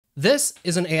This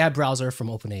is an AI browser from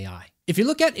OpenAI. If you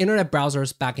look at internet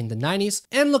browsers back in the 90s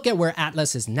and look at where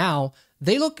Atlas is now,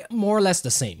 they look more or less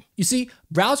the same. You see,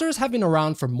 browsers have been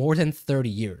around for more than 30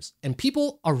 years, and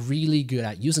people are really good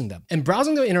at using them. And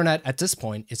browsing the internet at this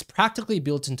point is practically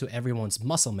built into everyone's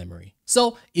muscle memory.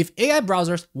 So if AI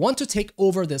browsers want to take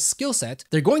over this skill set,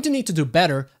 they're going to need to do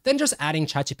better than just adding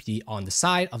ChatGPT on the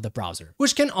side of the browser,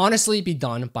 which can honestly be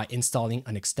done by installing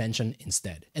an extension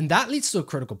instead. And that leads to a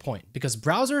critical point, because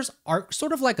browsers are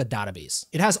sort of like a database.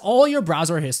 It has all your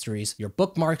browser histories, your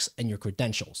bookmarks, and your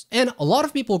credentials. And a lot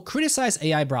of people criticize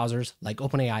AI browsers like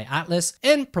OpenAI Atlas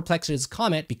and Perplexity's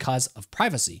Comet because of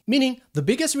privacy. Meaning, the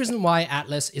biggest reason why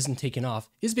Atlas isn't taken off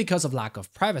is because of lack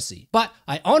of privacy. But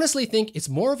I honestly think it's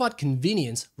more about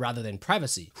convenience rather than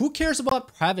privacy. Who cares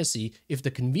about privacy if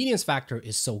the convenience factor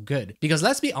is so good? Because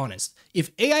let's be honest,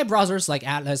 if AI browsers like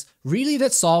Atlas really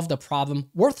did solve the problem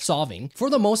worth solving, for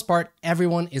the most part,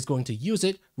 everyone is going to use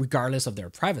it regardless of their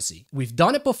privacy. We've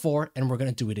done it before and we're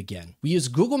going to do it again. We use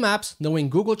Google Maps knowing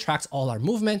Google tracks all our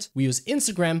movement. We use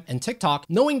Instagram and TikTok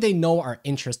knowing they know our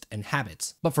interests and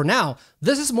habits. But for now,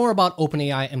 this is more about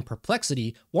OpenAI and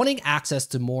Perplexity wanting access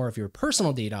to more of your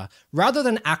personal data rather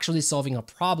than actually solving a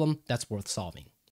problem that's worth solving.